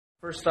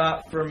First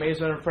stop for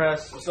Amazement and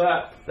Press. What's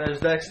up? There's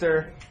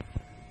Dexter.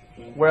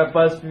 We're at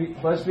BuzzFeed.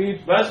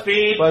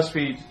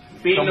 BuzzFeed.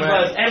 Feeding the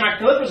buzz. Hey, my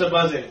clippers are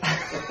buzzing.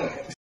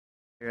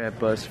 Here at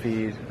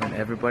BuzzFeed, and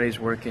everybody's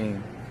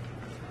working,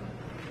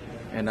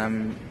 and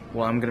I'm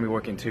gonna be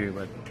working too,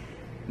 but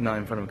not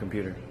in front of a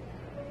computer.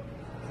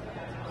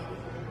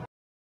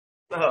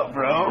 What's up,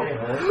 bro?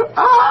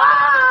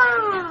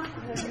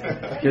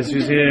 Guess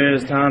who's here?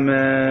 It's Thomas.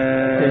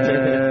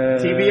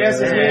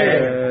 TBS is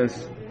here.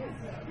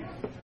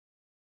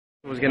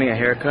 He was getting a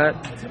haircut.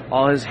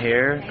 All his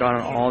hair got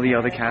on all the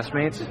other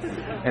castmates,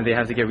 and they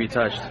have to get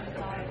retouched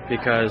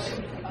because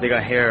they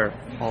got hair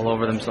all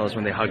over themselves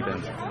when they hugged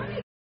them.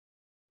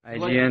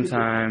 IGN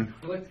time.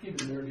 I like to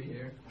keep it nerdy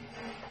here.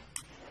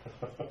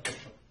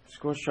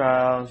 Scorch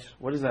trials.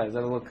 What is that? Is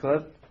that a little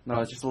clip?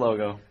 No, it's just a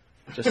logo.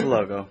 Just a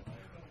logo.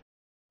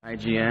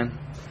 IGN.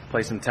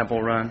 Play some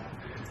Temple Run.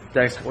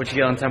 Dex, what'd you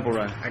get on Temple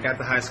Run? I got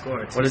the high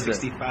score. What is it?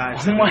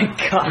 65. Oh my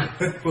god.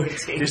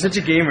 You're such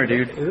a gamer,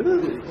 dude.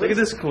 Look at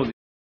this cool dude.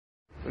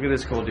 Look at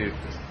this cool dude.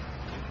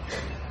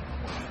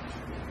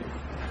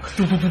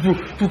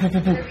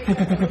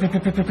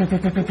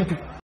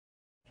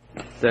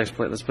 Dex,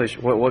 let's play.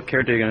 What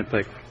character are you gonna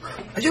pick?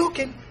 Are you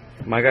okay?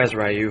 My guy's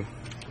Ryu.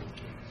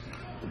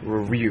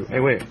 Ryu. Hey,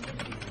 wait.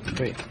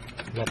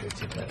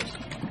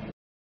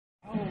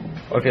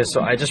 Okay,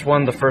 so I just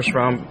won the first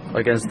round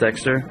against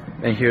Dexter,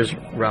 and here's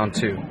round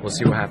 2. We'll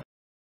see what happens.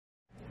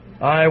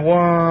 I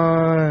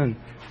won!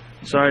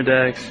 Sorry,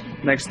 Dex.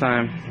 Next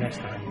time. Next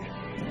time.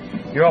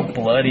 You're all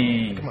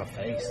bloody. Look at my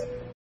face.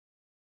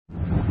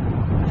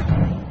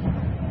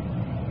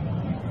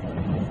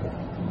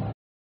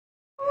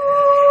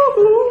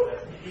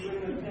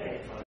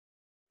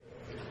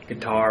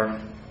 Guitar.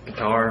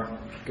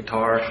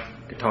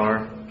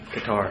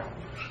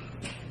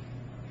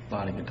 A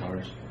lot of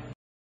guitars.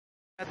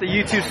 At the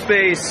YouTube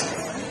space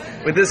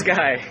with this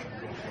guy.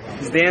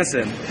 He's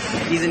dancing.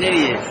 He's an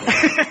idiot.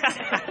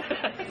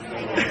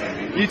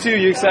 You too,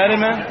 you excited,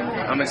 man?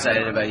 I'm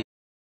excited about you.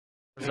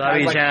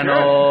 Wasabi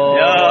channel.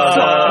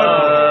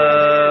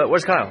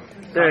 Where's Kyle?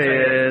 There he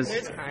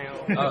is.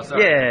 Oh,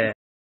 sorry. Yeah.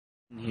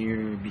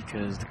 Here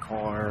because the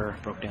car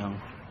broke down.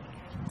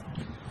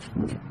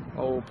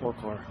 Oh, poor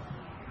car.